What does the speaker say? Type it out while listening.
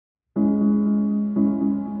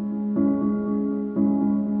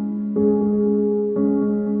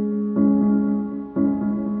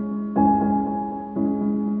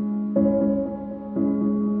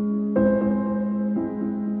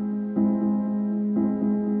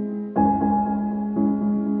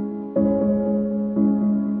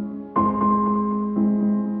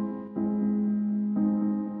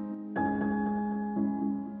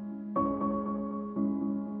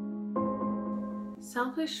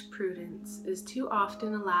selfish prudence is too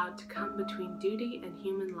often allowed to come between duty and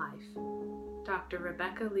human life. Dr.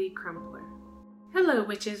 Rebecca Lee Crumpler. Hello,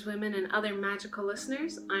 witches, women, and other magical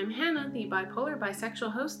listeners. I'm Hannah, the bipolar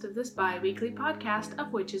bisexual host of this bi-weekly podcast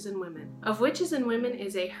of Witches and Women. Of Witches and Women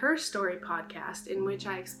is a Her Story podcast in which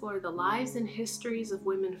I explore the lives and histories of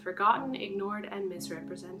women forgotten, ignored, and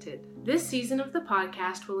misrepresented. This season of the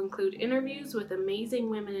podcast will include interviews with amazing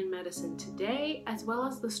women in medicine today, as well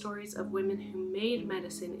as the stories of women who made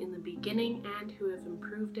medicine in the beginning and who have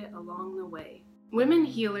improved it along the way. Women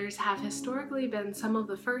healers have historically been some of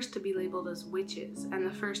the first to be labeled as witches, and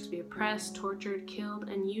the first to be oppressed, tortured, killed,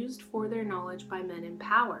 and used for their knowledge by men in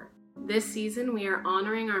power. This season, we are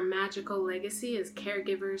honoring our magical legacy as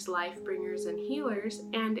caregivers, life-bringers, and healers,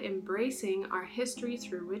 and embracing our history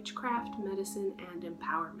through witchcraft, medicine, and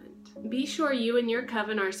empowerment. Be sure you and your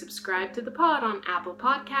coven are subscribed to the pod on Apple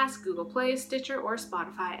Podcasts, Google Play, Stitcher, or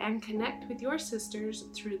Spotify, and connect with your sisters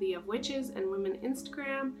through the Of Witches and Women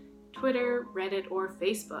Instagram, Twitter, Reddit, or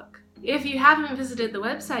Facebook. If you haven't visited the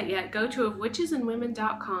website yet, go to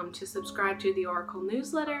ofwitchesandwomen.com to subscribe to the Oracle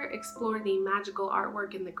newsletter, explore the magical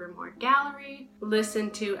artwork in the Grimoire Gallery, listen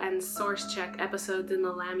to and source check episodes in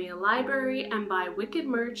the Lamia Library, and buy Wicked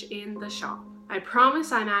merch in the shop. I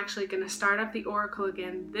promise I'm actually going to start up the Oracle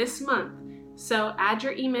again this month, so add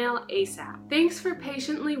your email ASAP. Thanks for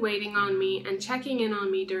patiently waiting on me and checking in on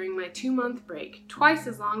me during my 2-month break, twice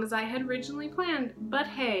as long as I had originally planned, but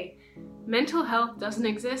hey, mental health doesn't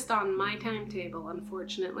exist on my timetable,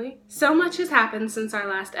 unfortunately. So much has happened since our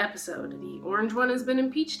last episode. The Orange One has been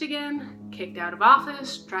impeached again, kicked out of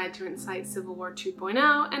office, tried to incite Civil War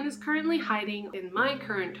 2.0, and is currently hiding in my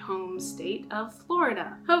current home state of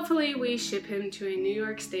Florida. Hopefully we ship him to a New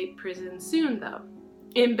York State prison soon, though.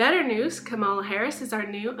 In better news, Kamala Harris is our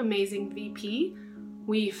new amazing VP.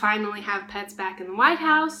 We finally have pets back in the White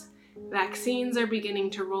House, vaccines are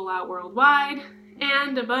beginning to roll out worldwide,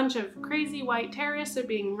 and a bunch of crazy white terrorists are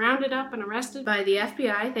being rounded up and arrested by the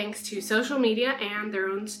FBI thanks to social media and their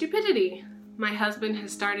own stupidity. My husband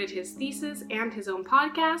has started his thesis and his own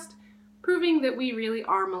podcast, proving that we really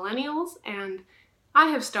are millennials, and I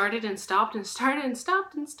have started and stopped and started and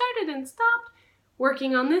stopped and started and stopped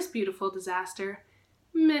working on this beautiful disaster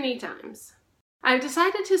many times. I've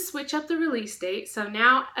decided to switch up the release date, so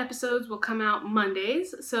now episodes will come out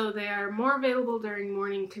Mondays, so they are more available during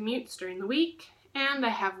morning commutes during the week, and I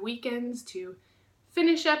have weekends to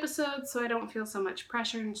finish episodes so I don't feel so much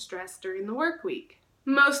pressure and stress during the work week.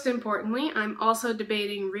 Most importantly, I'm also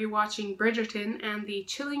debating rewatching Bridgerton and The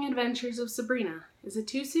Chilling Adventures of Sabrina. Is it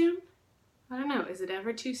too soon? I don't know. Is it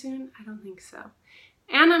ever too soon? I don't think so.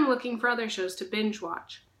 And I'm looking for other shows to binge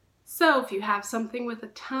watch. So if you have something with a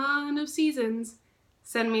ton of seasons,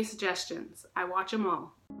 send me suggestions. I watch them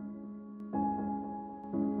all.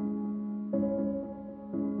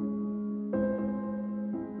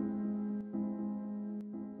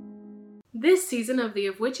 This season of the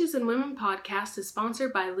Of Witches and Women podcast is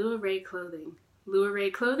sponsored by Lua Ray Clothing. Lua Ray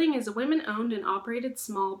Clothing is a women-owned and operated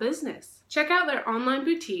small business. Check out their online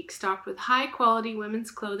boutique stocked with high-quality women's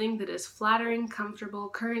clothing that is flattering, comfortable,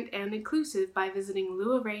 current, and inclusive by visiting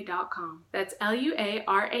luarae.com. That's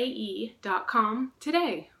LUARAE.com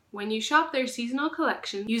today. When you shop their seasonal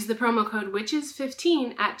collection, use the promo code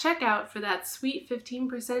WITCHES15 at checkout for that sweet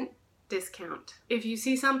 15% discount. If you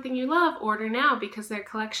see something you love, order now because their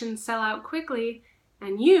collections sell out quickly,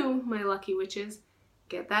 and you, my lucky witches,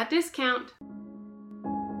 get that discount.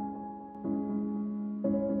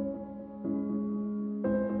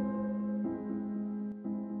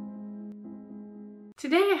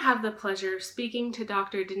 Today I have the pleasure of speaking to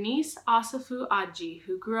Dr. Denise Asafo-Adjei,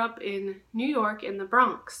 who grew up in New York in the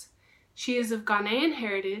Bronx. She is of Ghanaian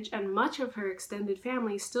heritage, and much of her extended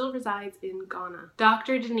family still resides in Ghana.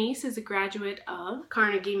 Dr. Denise is a graduate of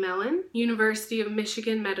Carnegie Mellon, University of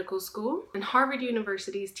Michigan Medical School, and Harvard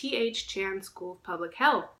University's T.H. Chan School of Public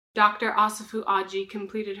Health. Dr. Asafo-Adjei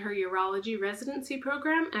completed her urology residency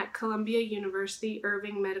program at Columbia University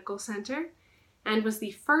Irving Medical Center and was the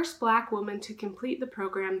first Black woman to complete the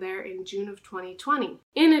program there in June of 2020.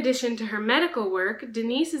 In addition to her medical work,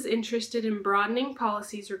 Denise is interested in broadening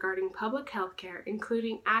policies regarding public health care,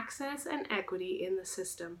 including access and equity in the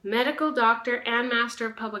system. Medical doctor and master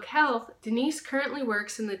of public health, Denise currently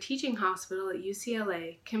works in the teaching hospital at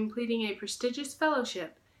UCLA, completing a prestigious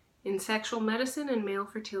fellowship in sexual medicine and male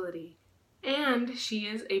fertility. And she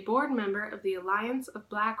is a board member of the Alliance of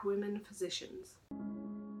Black Women Physicians.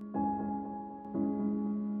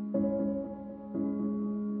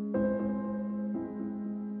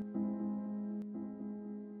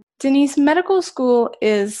 Denise, medical school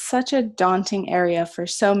is such a daunting area for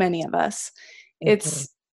so many of us. It's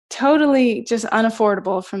totally just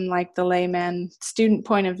unaffordable from like the layman student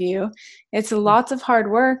point of view. It's lots of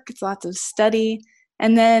hard work, it's lots of study.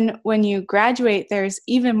 And then when you graduate, there's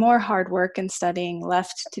even more hard work and studying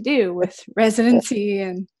left to do with residency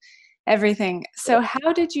and everything. So,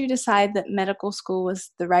 how did you decide that medical school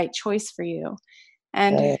was the right choice for you?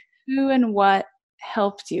 And Right. who and what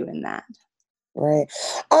helped you in that? Right.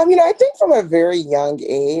 I think from a very young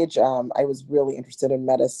age, I was really interested in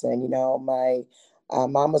medicine. My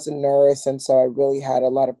mom was a nurse, and so I really had a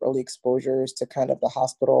lot of early exposures to kind of the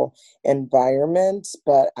hospital environment.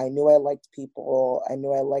 But I knew I liked people. I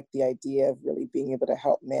knew I liked the idea of really being able to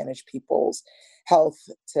help manage people's health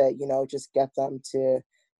to, just get them to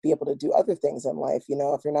be able to do other things in life.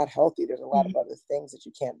 If you're not healthy, there's a lot of Mhm. other things that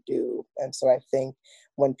you can't do. And so I think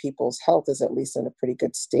when people's health is at least in a pretty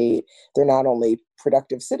good state, they're not only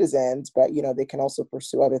productive citizens, but they can also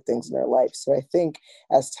pursue other things in their life. So I think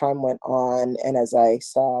as time went on and as I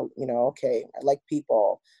saw, okay, I like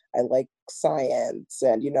people, I like science,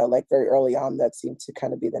 and like very early on, that seemed to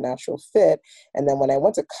kind of be the natural fit. And then when I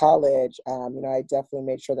went to college, I definitely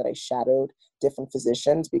made sure that I shadowed different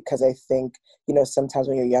physicians, because I think sometimes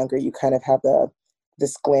when you're younger, you kind of have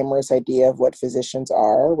this glamorous idea of what physicians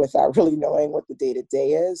are without really knowing what the day to day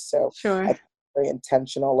is. So Sure. I very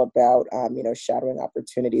intentional about shadowing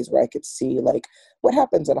opportunities where I could see like what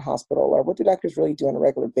happens in a hospital or what do doctors really do on a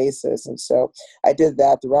regular basis. And so I did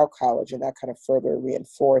that throughout college, and that kind of further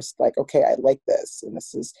reinforced like, okay, I like this, and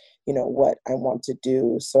this is what I want to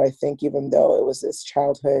do. So I think even though it was this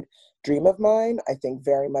childhood dream of mine, I think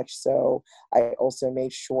very much so I also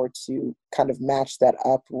made sure to kind of match that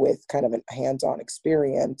up with kind of a hands-on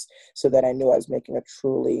experience, so that I knew I was making a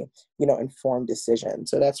truly informed decision.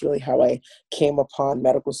 So that's really how I came upon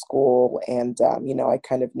medical school. And I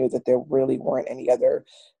kind of knew that there really weren't any other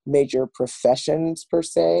major professions per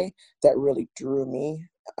se that really drew me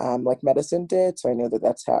like medicine did. So I knew that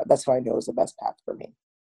that's how I knew it was the best path for me.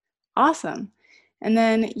 Awesome. And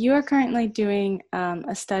then you are currently doing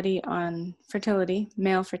a study on fertility,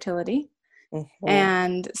 male fertility. Mhm.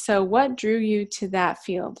 And so, what drew you to that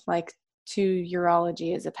field, like to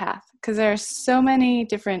urology as a path? Because there are so many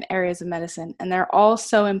different areas of medicine and they're all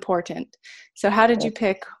so important. So, how did you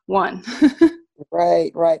pick one?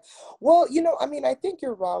 Right, right. Well, I think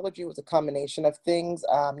urology was a combination of things.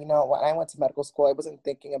 When I went to medical school, I wasn't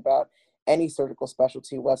thinking about any surgical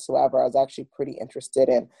specialty whatsoever. I was actually pretty interested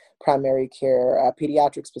in primary care,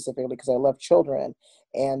 pediatrics specifically, because I love children.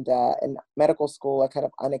 And in medical school, I kind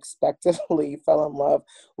of unexpectedly fell in love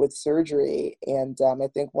with surgery. And I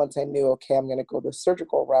think once I knew, okay, I'm going to go the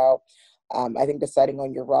surgical route, I think deciding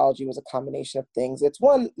on urology was a combination of things. It's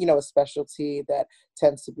one, a specialty that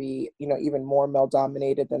tends to be, even more male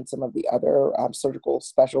dominated than some of the other surgical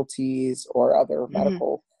specialties or other Mhm.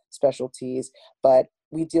 medical specialties. But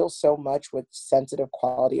we deal so much with sensitive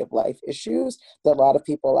quality of life issues that a lot of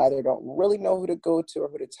people either don't really know who to go to or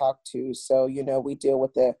who to talk to. So, we deal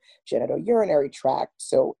with the genital urinary tract.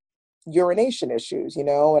 So, urination issues, and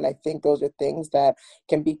I think those are things that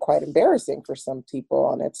can be quite embarrassing for some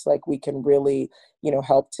people. And it's like we can really,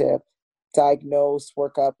 help to diagnose,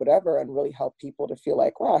 work up, whatever, and really help people to feel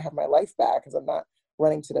like, wow, I have my life back because I'm not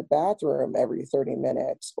running to the bathroom every 30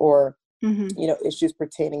 minutes. Or Mhm. issues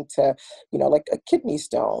pertaining to, like a kidney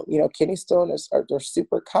stone. Kidney stone they're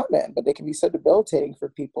super common, but they can be so debilitating for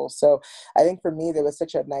people. So I think for me, there was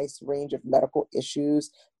such a nice range of medical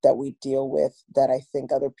issues that we deal with that I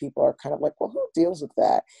think other people are kind of like, well, who deals with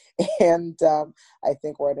that? And I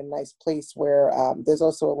think we're at a nice place where there's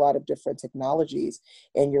also a lot of different technologies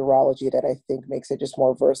in urology that I think makes it just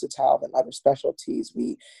more versatile than other specialties.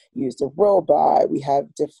 We use the robot, we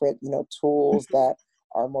have different, tools Mhm. that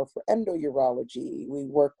are more for endourology. We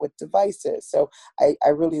work with devices. So I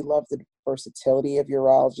really love the versatility of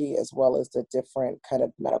urology as well as the different kind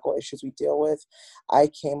of medical issues we deal with. I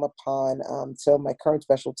came upon, so my current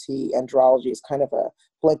specialty, andrology, is kind of a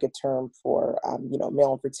blanket term for,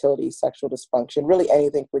 male infertility, sexual dysfunction, really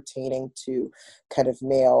anything pertaining to kind of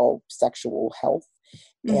male sexual health.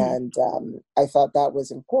 Mhm. And I thought that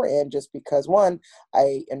was important just because, one,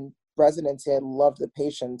 in residency, I loved the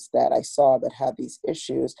patients that I saw that had these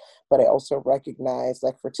issues, but I also recognized,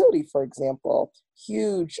 like fertility, for example,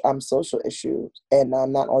 huge social issues, and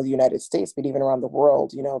not only the United States, but even around the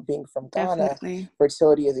world. Being from Ghana, Definitely.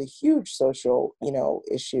 fertility is a huge social,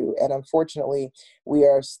 issue, and unfortunately, we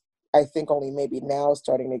are. I think only maybe now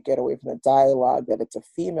starting to get away from the dialogue that it's a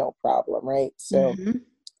female problem, right? So Mhm.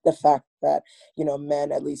 the fact that,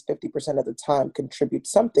 men at least 50% of the time contribute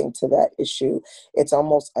something to that issue, it's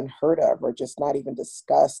almost unheard of or just not even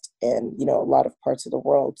discussed in, a lot of parts of the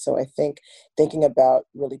world. So I think thinking about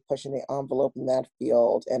really pushing the envelope in that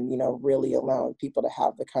field and, really allowing people to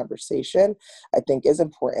have the conversation, I think is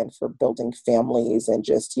important for building families and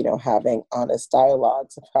just, having honest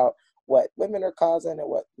dialogues about what women are causing and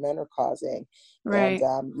what men are causing. And,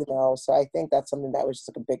 Right. so I think that's something that was just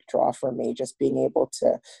like a big draw for me, just being able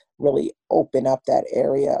to really open up that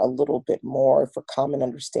area a little bit more for common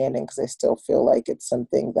understanding, because I still feel like it's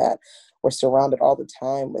something that we're surrounded all the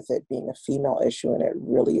time with it being a female issue, and it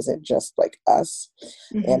really isn't just like us.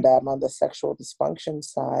 Hmm. And on the sexual dysfunction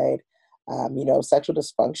side, sexual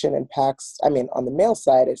dysfunction impacts, on the male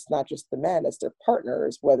side, it's not just the men, it's their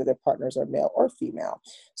partners, whether their partners are male or female.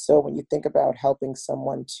 So when you think about helping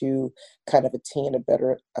someone to kind of attain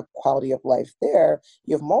a quality of life there,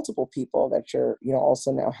 you have multiple people that you're,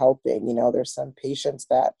 also now helping. There's some patients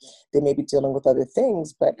that they may be dealing with other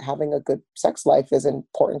things, but having a good sex life is an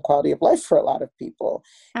important quality of life for a lot of people.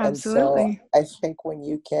 And so Absolutely. I think when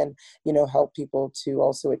you can, help people to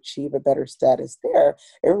also achieve a better status there,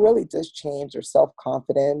 it really does change their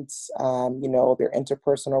self-confidence, their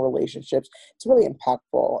interpersonal relationships. It's really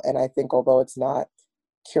impactful. And I think although it's not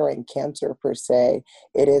curing cancer per se,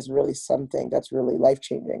 it is really something that's really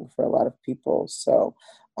life-changing for a lot of people. So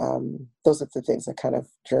those are the things that kind of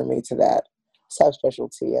drew me to that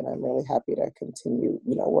subspecialty. And I'm really happy to continue,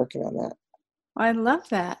 working on that. I love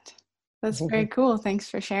that. That's very cool. Thanks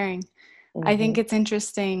for sharing. I think Hmm. it's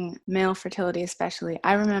interesting, male fertility especially.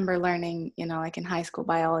 I remember learning, like in high school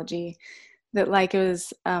biology, that like it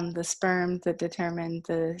was the sperm that determined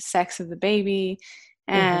the sex of the baby,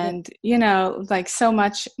 Hmm. and like so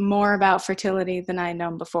much more about fertility than I'd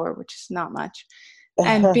known before, which is not much.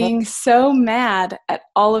 And being so mad at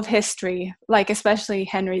all of history, like especially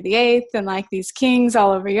Henry VIII and like these kings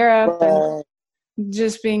all over Europe, and Right,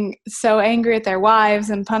 just being so angry at their wives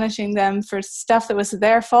and punishing them for stuff that was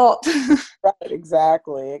their fault. right,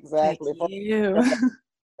 exactly, Like exactly. you.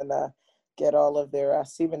 And get all of their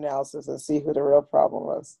semen analysis and see who the real problem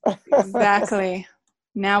was. Exactly.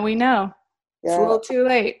 Now we know. It's a Yeah. little too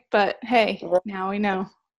late, but hey, now we know.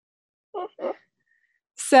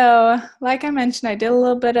 So, like I mentioned, I did a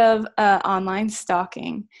little bit of online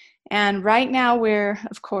stalking. And right now we're,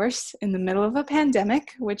 of course, in the middle of a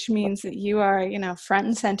pandemic, which means that you are, front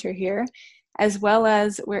and center here, as well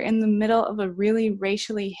as we're in the middle of a really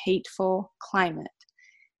racially hateful climate.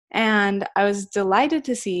 And I was delighted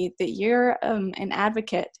to see that you're an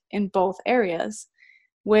advocate in both areas,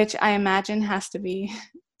 which I imagine has to be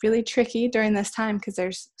really tricky during this time because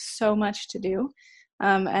there's so much to do,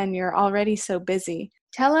 and you're already so busy.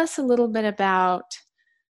 Tell us a little bit about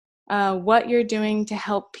what you're doing to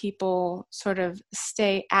help people sort of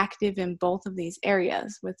stay active in both of these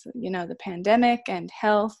areas with, the pandemic and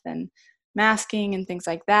health and masking and things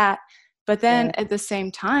like that. But then Right. at the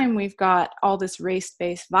same time, we've got all this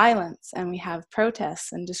race-based violence and we have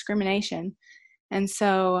protests and discrimination. And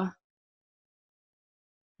so,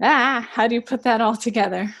 how do you put that all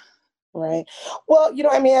together? Right. Well,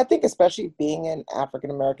 I think especially being an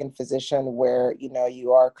African American physician where,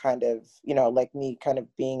 you are kind of, like me, kind of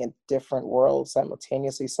being in different worlds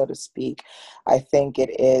simultaneously, so to speak, I think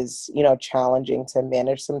it is, challenging to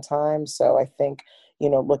manage sometimes. So I think,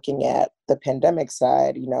 looking at the pandemic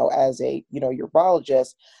side, as a,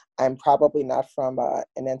 urologist, I'm probably not from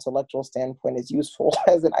an intellectual standpoint as useful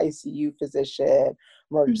as an ICU physician,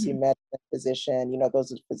 emergency Mhm. medicine physician.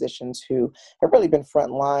 Those are physicians who have really been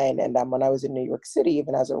front line. And when I was in New York City,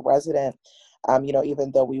 even as a resident,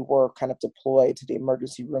 even though we were kind of deployed to the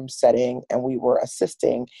emergency room setting and we were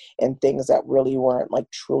assisting in things that really weren't like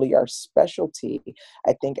truly our specialty,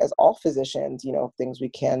 I think as all physicians, things we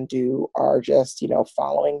can do are just,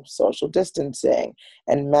 following social distancing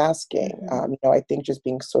and masking. Mhm. I think just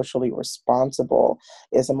being socially responsible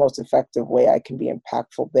is the most effective way I can be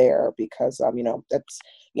impactful there because, that's,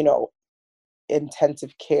 you know,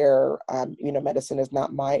 intensive care, medicine is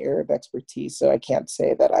not my area of expertise, so I can't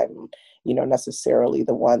say that I'm, necessarily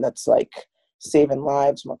the one that's like saving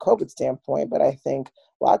lives from a COVID standpoint. But I think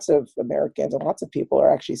lots of Americans and lots of people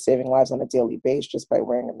are actually saving lives on a daily basis just by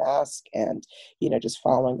wearing a mask and, just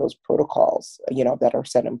following those protocols, that are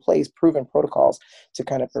set in place, proven protocols to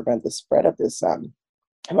kind of prevent the spread of this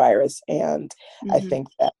virus. And I Mhm. think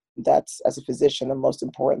that that's, as a physician, the most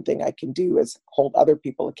important thing I can do is hold other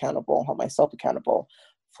people accountable, hold myself accountable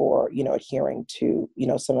for, adhering to,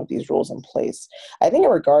 some of these rules in place. I think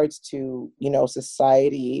in regards to,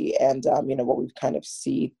 society and,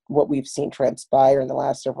 what we've seen transpire in the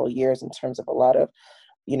last several years in terms of a lot of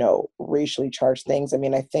racially charged things. I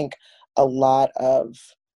mean, I think a lot of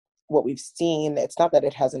what we've seen, it's not that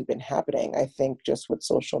it hasn't been happening. I think just with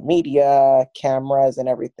social media, cameras and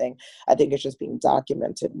everything, I think it's just being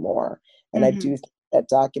documented more. And I do Mm-hmm. think that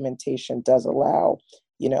documentation does allow,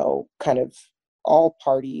 kind of all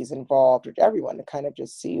parties involved or everyone to kind of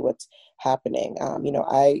just see what's happening.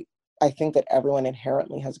 I think that everyone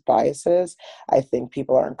inherently has biases. I think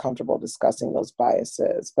people are uncomfortable discussing those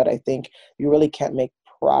biases, but I think you really can't make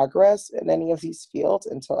progress in any of these fields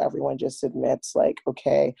until everyone just admits, like,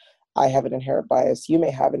 okay, I have an inherent bias, you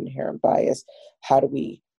may have an inherent bias. How do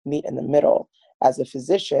we meet in the middle? As a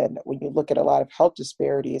physician, when you look at a lot of health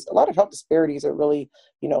disparities are really,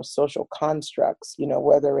 social constructs,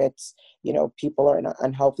 whether it's, people are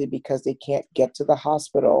unhealthy because they can't get to the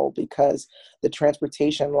hospital, because the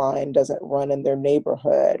transportation line doesn't run in their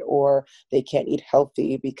neighborhood, or they can't eat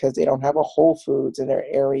healthy because they don't have a Whole Foods in their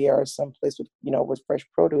area or someplace with, with fresh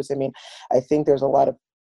produce. I mean, I think there's a lot of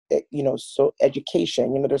so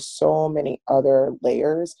education, there's so many other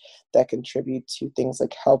layers that contribute to things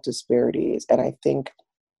like health disparities. And I think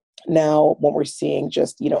now when we're seeing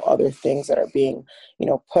just, other things that are being,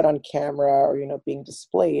 put on camera or, being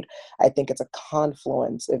displayed, I think it's a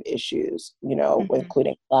confluence of issues, Mm-hmm.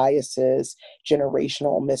 including biases,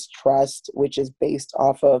 generational mistrust, which is based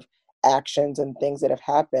off of actions and things that have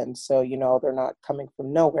happened. So, they're not coming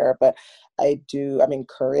from nowhere, but I'm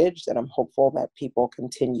encouraged and I'm hopeful that people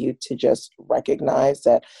continue to just recognize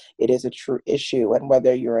that it is a true issue. And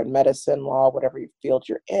whether you're in medicine, law, whatever field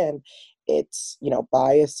you're in, it's,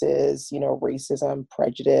 biases, racism,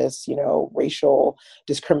 prejudice, racial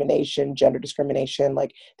discrimination, gender discrimination.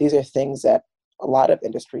 Like, these are things that a lot of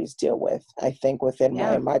industries deal with. I think within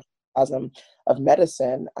my Yeah. microcosm of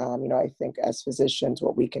medicine, I think as physicians,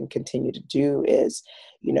 what we can continue to do is,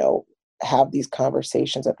 have these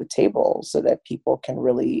conversations at the table so that people can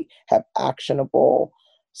really have actionable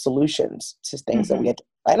solutions to things that we Mm-hmm. had.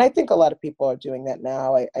 And I think a lot of people are doing that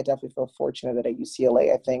now. I definitely feel fortunate that at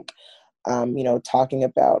UCLA, I think, talking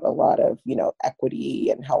about a lot of,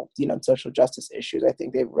 equity and health, and social justice issues. I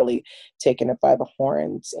think they've really taken it by the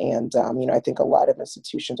horns. And, I think a lot of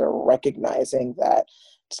institutions are recognizing that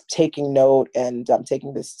taking note and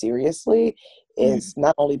taking this seriously Mm-hmm. is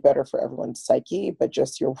not only better for everyone's psyche, but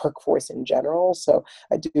just your workforce in general. So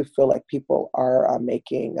I do feel like people are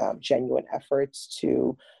making genuine efforts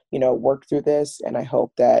to, work through this. And I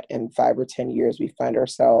hope that in 5 or 10 years, we find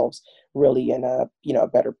ourselves really in a, a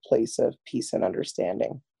better place of peace and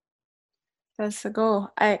understanding. That's the goal.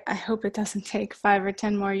 I hope it doesn't take 5 or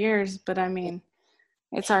 10 more years, but I mean,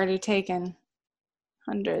 it's already taken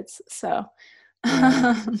hundreds. So,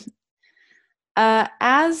 Yeah.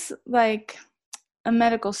 as like a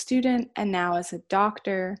medical student and now as a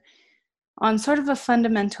doctor, on sort of a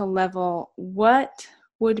fundamental level, what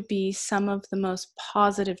would be some of the most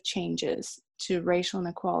positive changes to racial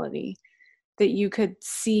inequality that you could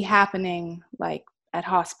see happening, like at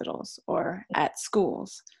hospitals or at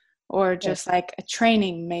schools, or just like a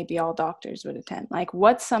training maybe all doctors would attend? Like,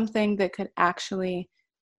 what's something that could actually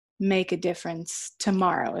make a difference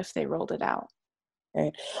tomorrow if they rolled it out?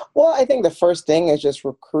 Right. Well, I think the first thing is just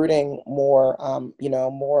recruiting more,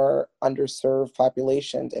 more underserved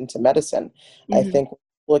populations into medicine. I Mm-hmm. think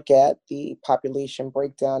look at the population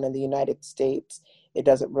breakdown in the United States, it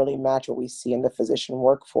doesn't really match what we see in the physician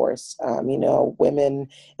workforce. Women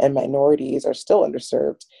and minorities are still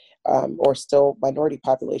underserved, or still minority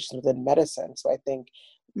populations within medicine. So I think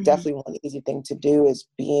Mm-hmm. definitely one easy thing to do is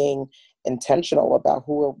being intentional about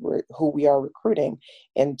who we are recruiting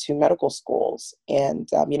into medical schools. And,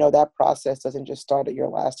 that process doesn't just start at your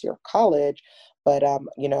last year of college, but,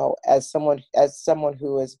 as someone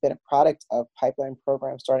who has been a product of pipeline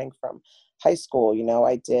programs starting from high school,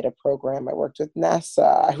 I did a program, I worked with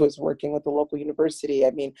NASA, I was working with the local university.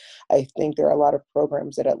 I mean, I think there are a lot of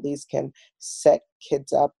programs that at least can set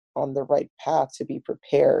kids up on the right path to be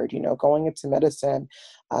prepared. Going into medicine,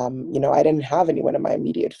 I didn't have anyone in my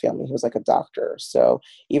immediate family who was like a doctor. So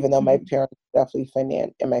even though my Mm-hmm. parents definitely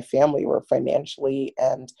and my family were financially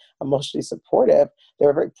and emotionally supportive, there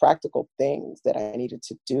were very practical things that I needed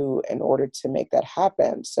to do in order to make that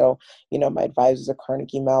happen. So, my advisors at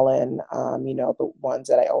Carnegie Mellon, the ones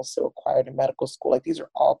that I also acquired in medical school, like, these are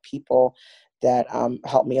all people that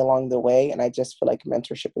helped me along the way. And I just feel like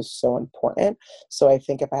mentorship is so important. So I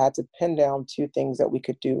think if I had to pin down two things that we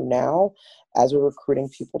could do now as we're recruiting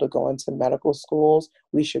people to go into medical schools,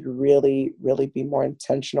 we should really, really be more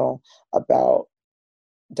intentional about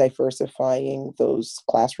diversifying those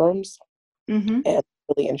classrooms Mm-hmm. and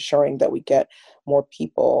really ensuring that we get more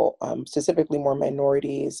people, specifically more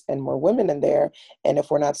minorities and more women in there. And if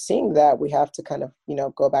we're not seeing that, we have to kind of,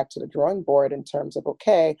 go back to the drawing board in terms of,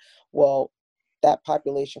 okay, well, that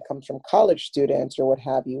population comes from college students or what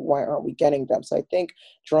have you. Why aren't we getting them? So I think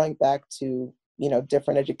drawing back to,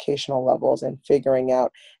 different educational levels and figuring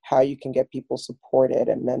out how you can get people supported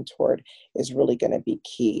and mentored is really going to be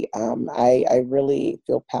key. I really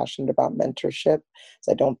feel passionate about mentorship.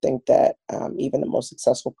 So I don't think that even the most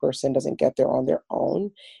successful person doesn't get there on their own.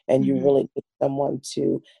 And you really need someone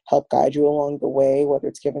to help guide you along the way, whether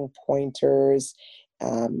it's giving pointers,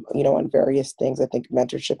 on various things. I think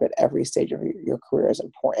mentorship at every stage of your career is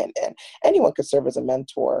important, and anyone could serve as a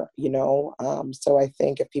mentor, So I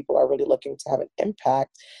think if people are really looking to have an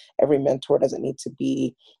impact, every mentor doesn't need to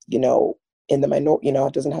be, in the minority,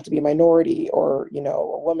 it doesn't have to be a minority or,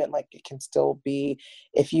 a woman. Like, it can still be,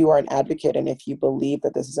 if you are an advocate and if you believe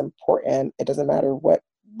that this is important, it doesn't matter what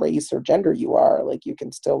race or gender you are, like, you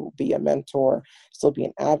can still be a mentor, still be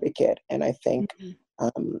an advocate. And I think,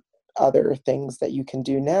 other things that you can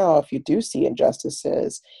do now, if you do see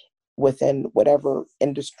injustices within whatever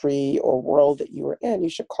industry or world that you are in, you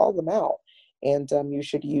should call them out. And you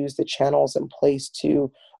should use the channels in place to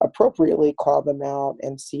appropriately call them out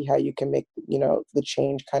and see how you can make, the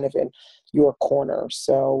change kind of in your corner.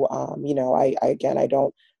 So, I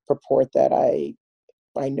don't purport that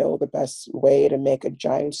I know the best way to make a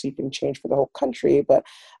giant sweeping change for the whole country, but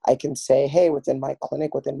I can say, hey, within my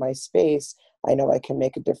clinic, within my space, I know I can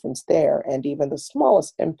make a difference there. And even the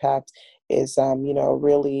smallest impact is,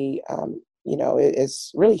 really,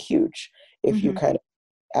 is really huge if you kind of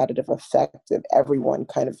additive effect of everyone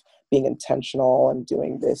kind of being intentional and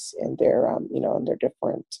doing this in their, in their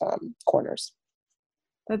different corners.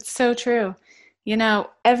 That's so true.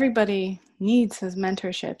 Everybody needs his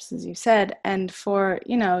mentorships, as you said. And for,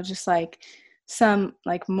 just like some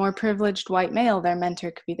like more privileged white male, their mentor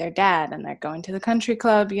could be their dad, and they're going to the country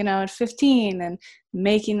club, at 15 and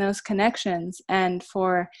making those connections. And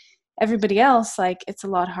for everybody else, like, it's a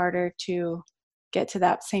lot harder to get to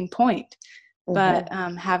that same point. But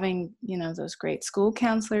having, those great school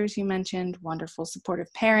counselors you mentioned, wonderful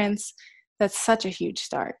supportive parents, that's such a huge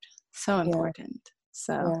start. So important.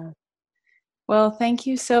 So, well, thank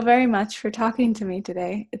you so very much for talking to me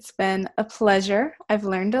today. It's been a pleasure. I've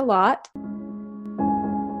learned a lot.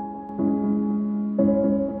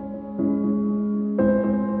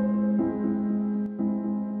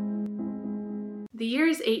 The year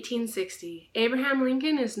is 1860. Abraham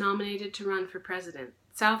Lincoln is nominated to run for president.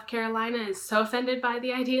 South Carolina is so offended by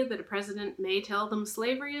the idea that a president may tell them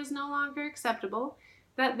slavery is no longer acceptable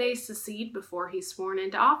that they secede before he's sworn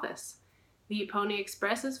into office. The Pony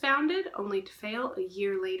Express is founded, only to fail a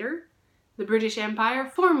year later. The British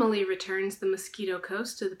Empire formally returns the Mosquito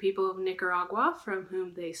Coast to the people of Nicaragua, from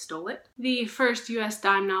whom they stole it. The first U.S.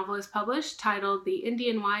 dime novel is published, titled The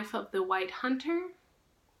Indian Wife of the White Hunter.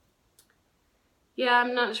 Yeah,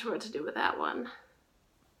 I'm not sure what to do with that one.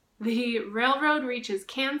 The railroad reaches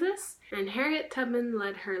Kansas, and Harriet Tubman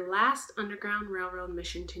led her last Underground Railroad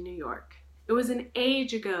mission to New York. It was an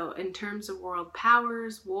age ago in terms of world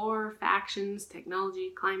powers, war, factions,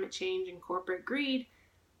 technology, climate change, and corporate greed,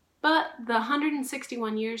 but the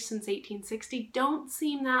 161 years since 1860 don't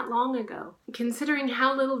seem that long ago, considering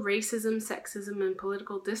how little racism, sexism, and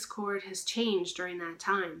political discord has changed during that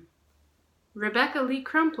time. Rebecca Lee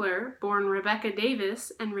Crumpler, born Rebecca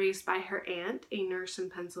Davis and raised by her aunt, a nurse in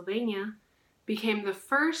Pennsylvania, became the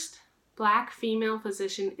first Black female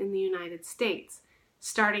physician in the United States,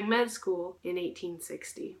 starting med school in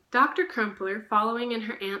 1860. Dr. Crumpler, following in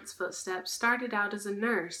her aunt's footsteps, started out as a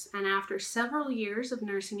nurse, and after several years of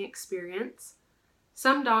nursing experience,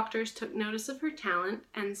 some doctors took notice of her talent,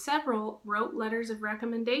 and several wrote letters of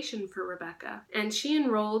recommendation for Rebecca, and she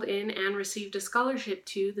enrolled in and received a scholarship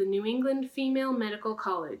to the New England Female Medical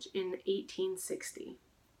College in 1860.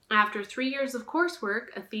 After 3 years of coursework,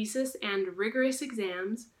 a thesis, and rigorous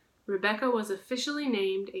exams, Rebecca was officially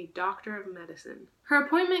named a Doctor of Medicine. Her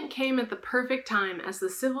appointment came at the perfect time, as the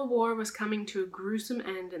Civil War was coming to a gruesome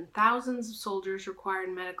end and thousands of soldiers required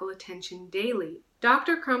medical attention daily.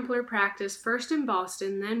 Dr. Crumpler practiced first in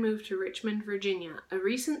Boston, then moved to Richmond, Virginia, a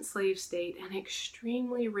recent slave state and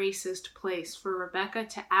extremely racist place for Rebecca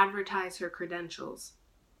to advertise her credentials.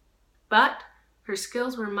 But her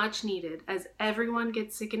skills were much needed, as everyone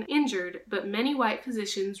gets sick and injured, but many white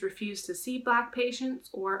physicians refused to see Black patients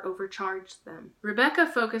or overcharged them. Rebecca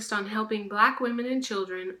focused on helping Black women and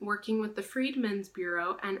children, working with the Freedmen's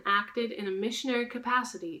Bureau, and acted in a missionary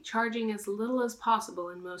capacity, charging as little as possible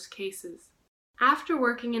in most cases. After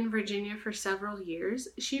working in Virginia for several years,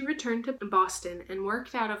 she returned to Boston and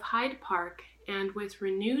worked out of Hyde Park and with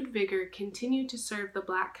renewed vigor continued to serve the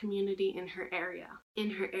Black community in her area,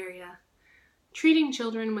 treating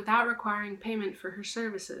children without requiring payment for her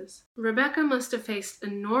services. Rebecca must have faced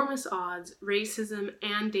enormous odds, racism,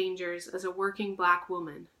 and dangers as a working Black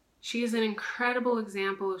woman. She is an incredible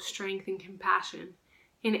example of strength and compassion.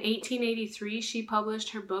 In 1883, she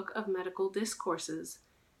published her Book of Medical Discourses,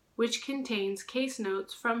 which contains case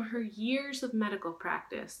notes from her years of medical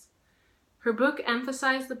practice. Her book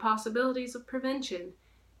emphasized the possibilities of prevention,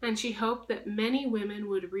 and she hoped that many women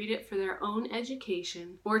would read it for their own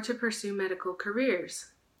education or to pursue medical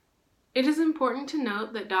careers. It is important to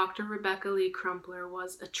note that Dr. Rebecca Lee Crumpler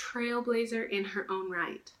was a trailblazer in her own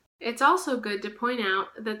right. It's also good to point out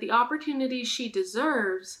that the opportunities she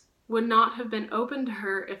deserves would not have been open to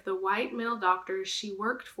her if the white male doctors she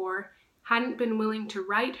worked for hadn't been willing to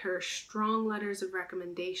write her strong letters of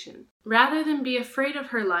recommendation. Rather than be afraid of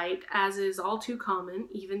her light, as is all too common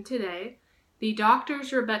even today, the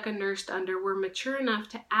doctors Rebecca nursed under were mature enough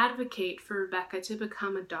to advocate for Rebecca to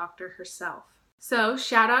become a doctor herself. So,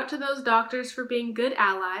 shout out to those doctors for being good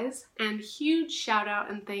allies, and huge shout out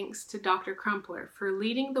and thanks to Dr. Crumpler for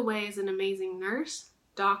leading the way as an amazing nurse,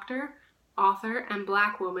 doctor, author, and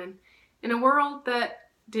Black woman in a world that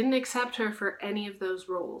didn't accept her for any of those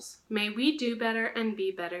roles. May we do better and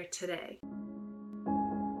be better today.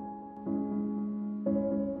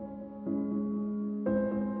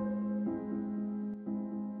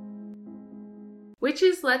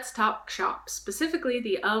 Witches Let's Talk shop, specifically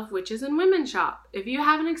the Of Witches and Women shop. If you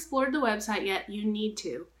haven't explored the website yet, you need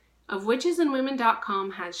to.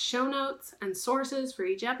 OfWitchesandWomen.com has show notes and sources for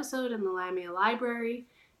each episode in the Lamia Library.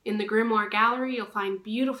 In the Grimoire Gallery, you'll find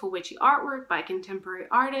beautiful witchy artwork by contemporary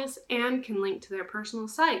artists and can link to their personal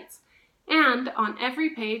sites. And on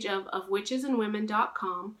every page of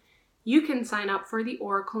OfWitchesandWomen.com, you can sign up for the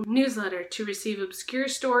Oracle newsletter to receive obscure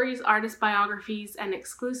stories, artist biographies, and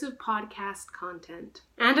exclusive podcast content.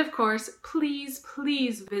 And of course, please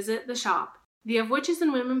visit the shop. The Of Witches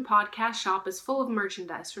and Women podcast shop is full of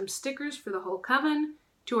merchandise, from stickers for the whole coven,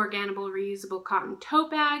 to organizable reusable cotton tote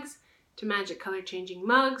bags, to magic color changing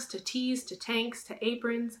mugs, to teas, to tanks, to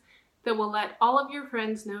aprons that will let all of your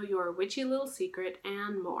friends know your witchy little secret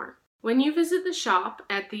and more. When you visit the shop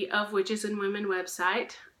at the Of Witches and Women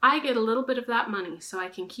website, I get a little bit of that money so I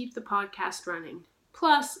can keep the podcast running.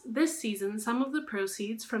 Plus, this season, some of the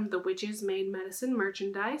proceeds from the Witches Made Medicine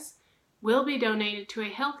merchandise will be donated to a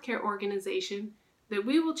healthcare organization that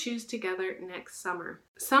we will choose together next summer.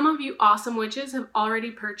 Some of you awesome witches have already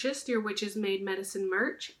purchased your Witches Made Medicine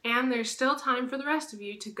merch, and there's still time for the rest of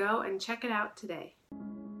you to go and check it out today.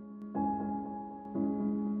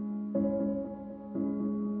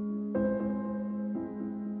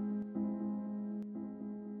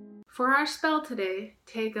 For our spell today,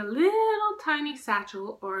 take a little tiny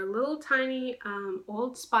satchel or a little tiny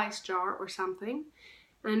old spice jar or something,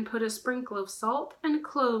 and put a sprinkle of salt and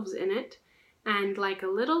cloves in it, and like a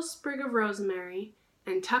little sprig of rosemary,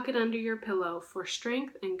 and tuck it under your pillow for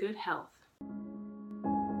strength and good health.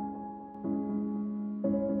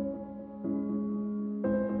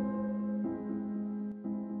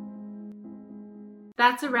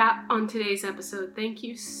 That's a wrap on today's episode. Thank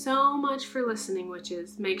you so much for listening,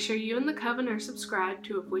 witches. Make sure you and the coven are subscribed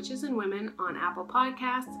to Of Witches and Women on Apple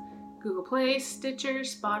Podcasts, Google Play, Stitcher,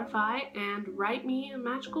 Spotify, and write me a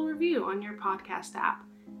magical review on your podcast app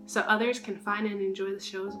so others can find and enjoy the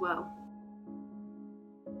show as well.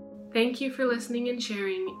 Thank you for listening and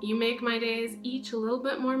sharing. You make my days each a little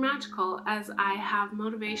bit more magical as I have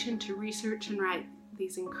motivation to research and write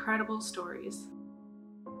these incredible stories.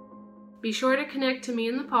 Be sure to connect to me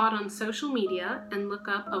and the pod on social media and look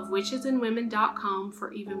up ofwitchesandwomen.com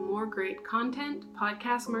for even more great content,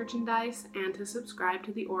 podcast merchandise, and to subscribe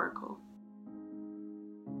to the Oracle.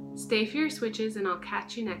 Stay fierce, witches, and I'll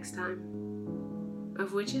catch you next time.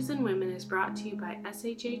 Of Witches and Women is brought to you by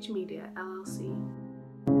SHH Media, LLC.